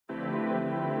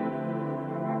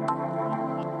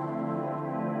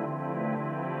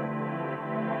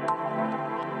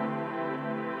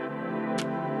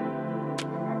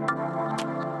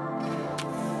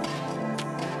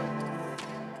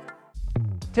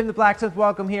Tim the Blacksmith,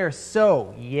 welcome here.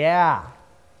 So, yeah,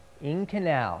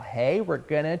 Inconel. Hey, we're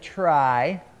gonna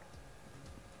try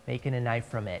making a knife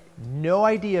from it. No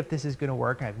idea if this is gonna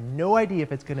work. I have no idea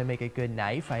if it's gonna make a good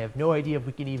knife. I have no idea if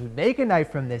we can even make a knife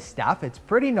from this stuff. It's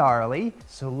pretty gnarly.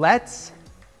 So let's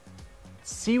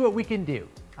see what we can do.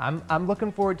 I'm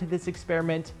looking forward to this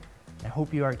experiment. I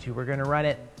hope you are too. We're gonna run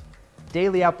it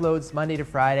daily uploads, Monday to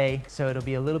Friday. So it'll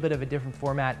be a little bit of a different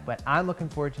format, but I'm looking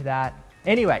forward to that.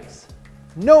 Anyways,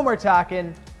 no more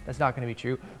talking. That's not gonna be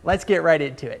true. Let's get right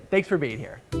into it. Thanks for being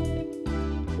here.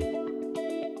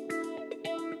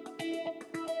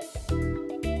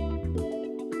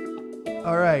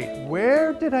 All right,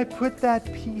 where did I put that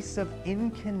piece of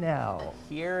Inconel?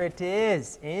 Here it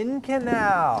is,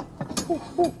 Inconel.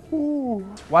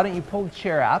 Why don't you pull the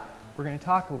chair up? We're gonna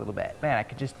talk a little bit. Man, I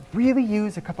could just really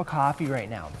use a cup of coffee right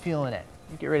now. I'm feeling it.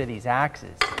 Get rid of these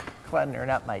axes, cluttering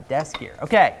up my desk here.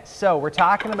 Okay, so we're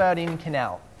talking about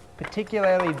Inconel,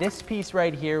 particularly this piece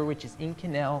right here, which is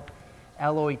Inconel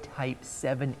Alloy Type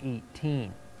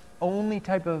 718. Only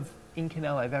type of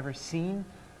Inconel I've ever seen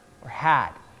or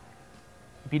had.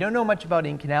 If you don't know much about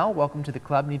Inconel, welcome to the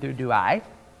club, neither do I.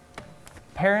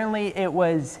 Apparently it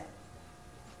was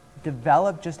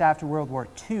developed just after World War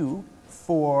II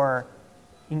for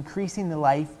increasing the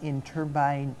life in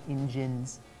turbine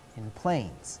engines in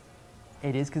planes.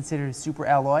 It is considered a super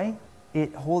alloy.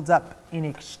 It holds up in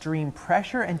extreme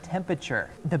pressure and temperature.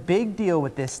 The big deal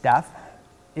with this stuff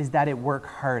is that it work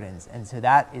hardens, and so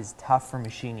that is tough for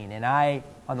machining. And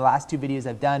on the last two videos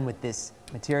I've done with this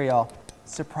material,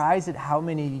 surprised at how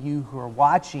many of you who are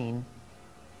watching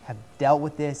have dealt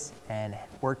with this and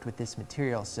worked with this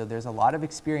material. So there's a lot of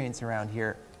experience around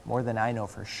here, more than I know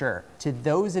for sure. To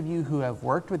those of you who have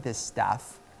worked with this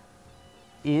stuff,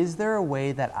 is there a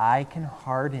way that I can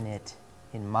harden it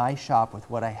in my shop with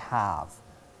what I have?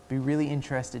 Be really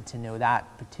interested to know that,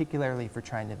 particularly for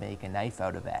trying to make a knife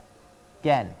out of it.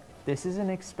 Again, this is an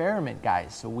experiment,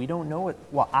 guys, so we don't know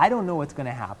I don't know what's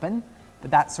gonna happen,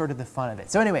 but that's sort of the fun of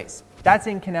it. So anyways, that's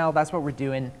Inconel, that's what we're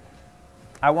doing.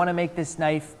 I wanna make this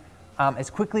knife as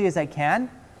quickly as I can.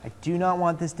 I do not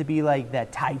want this to be like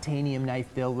that titanium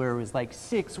knife build where it was like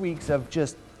 6 weeks of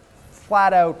just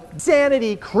flat out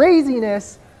insanity,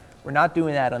 craziness. We're not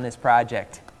doing that on this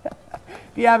project.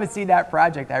 If you haven't seen that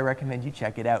project, I recommend you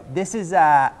check it out. This is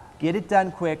get it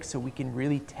done quick so we can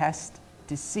really test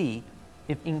to see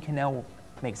if Inconel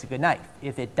makes a good knife.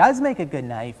 If it does make a good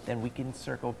knife, then we can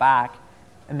circle back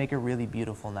and make a really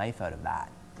beautiful knife out of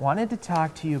that. Wanted to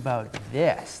talk to you about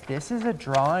this. This is a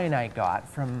drawing I got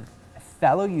from a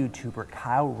fellow YouTuber,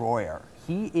 Kyle Royer.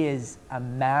 He is a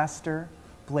master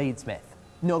bladesmith.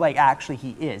 No, like actually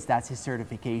he is. That's his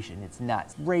certification. It's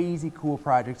nuts. Crazy cool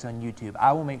projects on YouTube.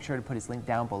 I will make sure to put his link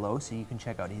down below so you can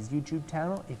check out his YouTube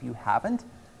channel if you haven't.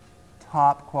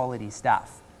 Top quality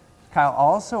stuff. Kyle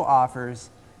also offers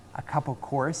a couple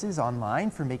courses online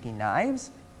for making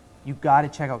knives. You've got to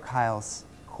check out Kyle's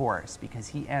course because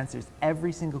he answers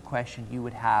every single question you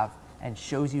would have and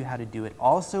shows you how to do it.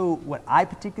 Also, what I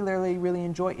particularly really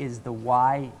enjoy is the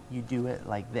why you do it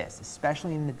like this,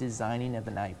 especially in the designing of the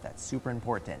knife. That's super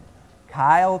important.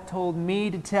 Kyle told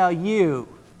me to tell you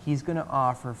he's gonna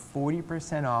offer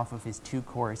 40% off of his 2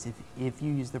 course if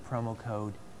you use the promo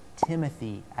code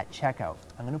Timothy at checkout.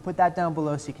 I'm gonna put that down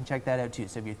below so you can check that out too.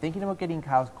 So if you're thinking about getting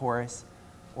Kyle's course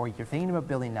or you're thinking about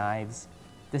building knives,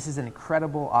 this is an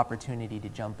incredible opportunity to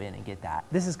jump in and get that.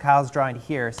 This is Kyle's drawing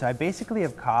here, so I basically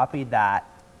have copied that.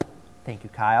 Thank you,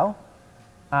 Kyle.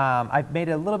 I've made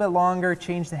it a little bit longer,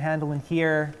 changed the handle in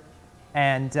here,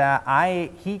 and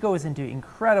he goes into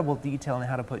incredible detail on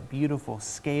how to put beautiful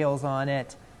scales on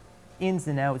it, ins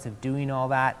and outs of doing all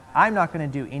that. I'm not gonna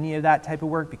do any of that type of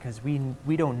work because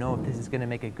we don't know if this is gonna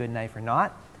make a good knife or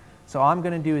not. So all I'm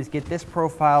gonna do is get this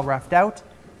profile roughed out,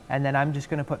 and then I'm just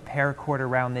gonna put paracord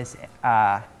around this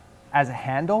as a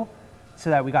handle so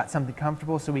that we got something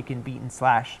comfortable so we can beat and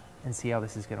slash and see how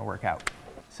this is gonna work out.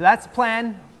 So that's the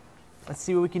plan. Let's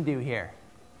see what we can do here.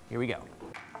 Here we go.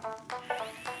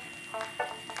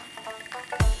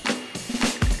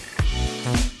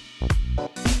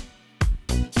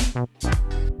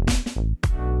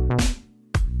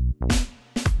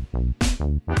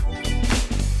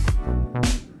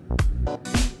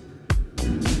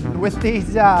 With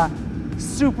these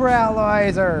super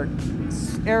alloys or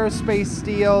aerospace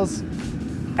steels,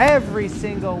 every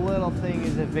single little thing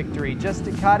is a victory. Just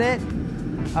to cut it,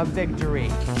 a victory.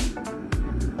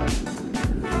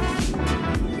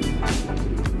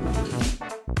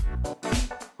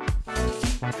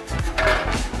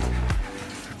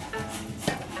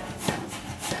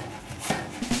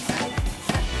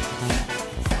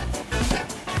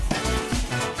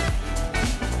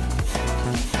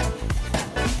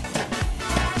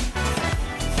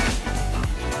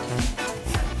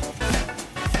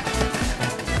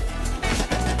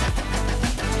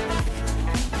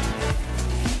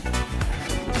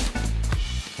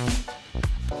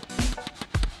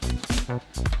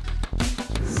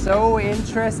 So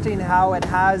interesting how it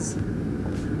has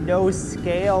no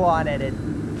scale on it.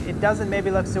 It doesn't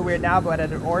maybe look so weird now, but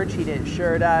at an ore cheat it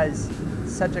sure does.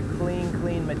 Such a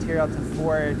clean material to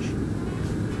forge.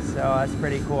 So that's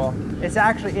pretty cool. It's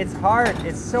hard.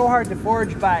 It's so hard to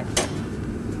forge, but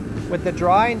with the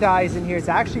drawing dies in here, it's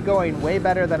actually going way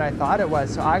better than I thought it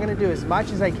was. So I'm gonna do as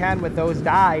much as I can with those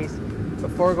dies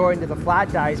before going to the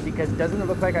flat dies, because doesn't it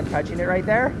look like I'm touching it right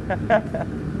there?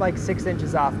 I'm like 6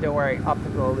 inches off, don't worry,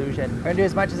 optical illusion. I'm gonna do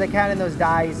as much as I can in those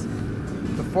dies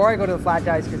before I go to the flat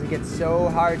dies, because it gets so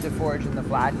hard to forge in the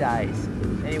flat dies.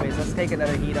 Anyways, let's take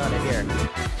another heat on it here.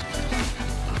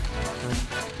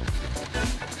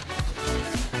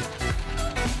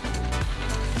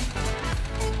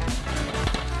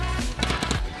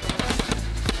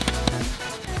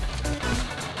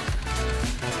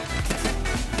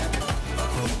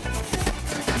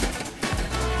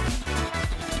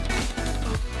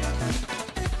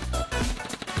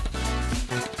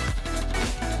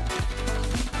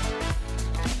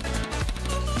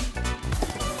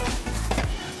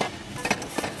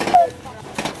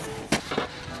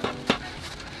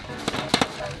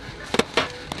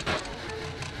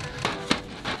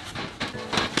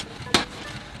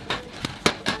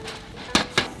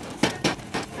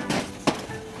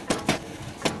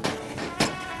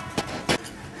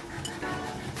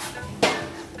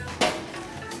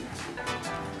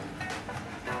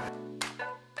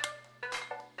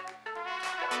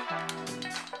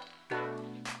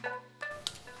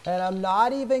 And I'm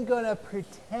not even gonna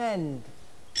pretend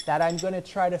that I'm gonna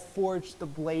try to forge the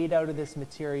blade out of this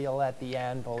material at the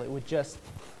anvil. It would just,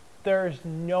 there's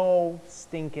no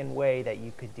stinking way that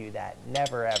you could do that.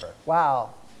 Never ever.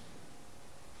 Wow.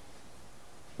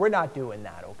 We're not doing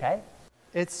that, okay?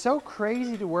 It's so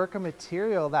crazy to work a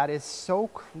material that is so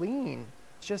clean.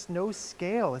 It's just no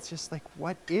scale. It's just like,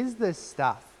 what is this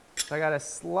stuff? So I got a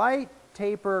slight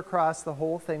taper across the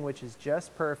whole thing, which is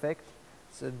just perfect.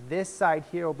 So this side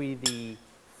here will be the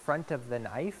front of the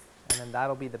knife, and then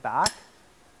that'll be the back.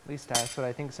 At least that's what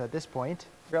I think so at this point.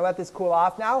 We're gonna let this cool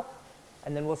off now,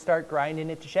 and then we'll start grinding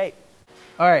it to shape.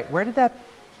 All right, where did that,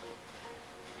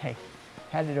 hey,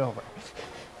 hand it over.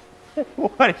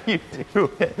 What are you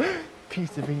doing?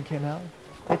 Piece of Inconel.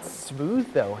 It's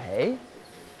smooth though, hey?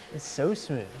 It's so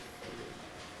smooth.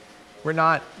 We're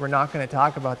not going to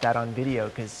talk about that on video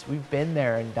because we've been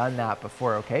there and done that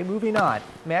before, okay? Moving on.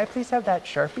 May I please have that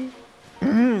Sharpie?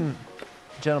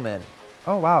 Gentlemen.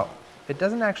 Oh, wow. It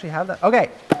doesn't actually have that. Okay.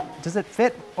 Does it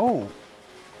fit? Oh.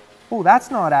 Oh,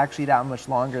 that's not actually that much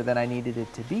longer than I needed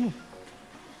it to be.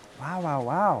 Wow, wow,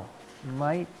 wow.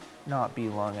 Might not be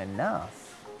long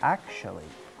enough, actually.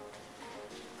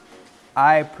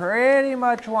 I pretty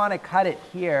much want to cut it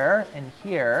here and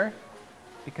here,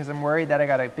 because I'm worried that I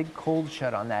got a big cold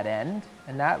shut on that end,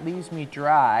 and that leaves me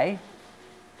dry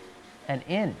 1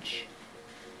 inch.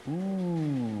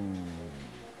 Ooh.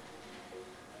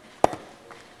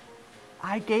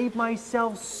 I gave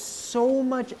myself so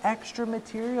much extra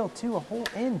material too, a whole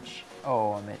inch.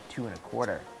 Oh, I'm at 2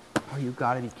 1/4. Oh, you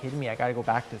gotta be kidding me. I gotta go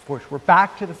back to the forge. We're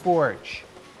back to the forge.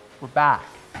 We're back.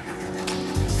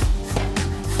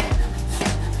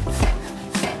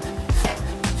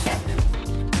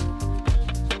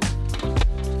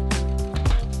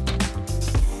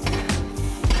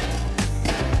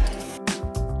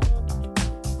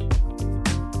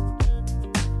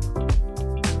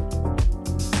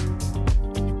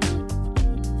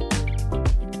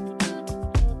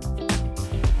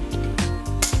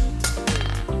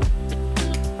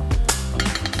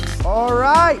 All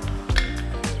right.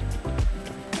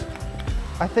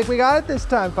 I think we got it this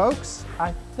time, folks.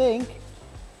 I think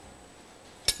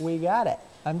we got it.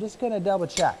 I'm just gonna double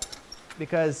check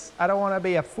because I don't wanna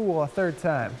be a fool a third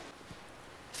time.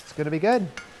 It's gonna be good.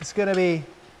 It's gonna be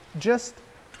just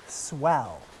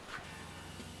swell.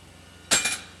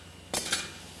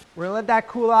 We're gonna let that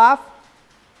cool off,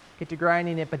 get to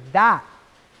grinding it, but that,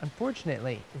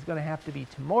 unfortunately, is gonna have to be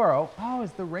tomorrow. Oh,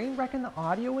 is the rain wrecking the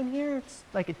audio in here? It's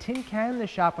like a tin can in the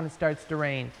shop when it starts to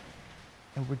rain.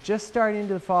 And we're just starting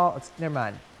into the fall. Never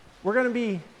mind. We're gonna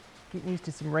be getting used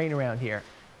to some rain around here.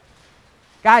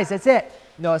 Guys, that's it.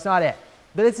 No, it's not it,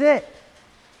 but it's it.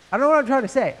 I don't know what I'm trying to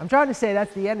say. I'm trying to say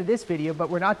that's the end of this video, but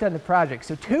we're not done the project.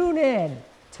 So tune in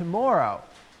tomorrow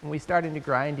when we start into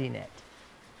grinding it.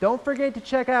 Don't forget to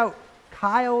check out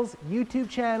Kyle's YouTube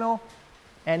channel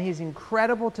and his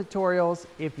incredible tutorials.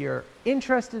 If you're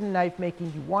interested in knife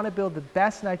making, you want to build the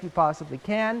best knife you possibly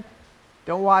can,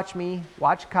 don't watch me,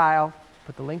 watch Kyle.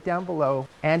 Put the link down below.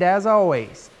 And as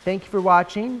always, thank you for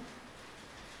watching.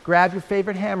 Grab your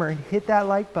favorite hammer and hit that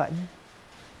like button.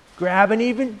 grab an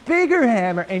even bigger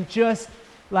hammer and just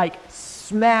like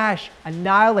smash,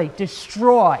 annihilate,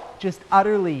 destroy, just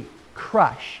utterly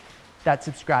crush that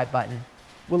subscribe button.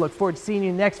 We'll look forward to seeing you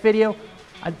in the next video.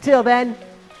 Until then,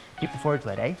 keep the forge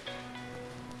lit, eh?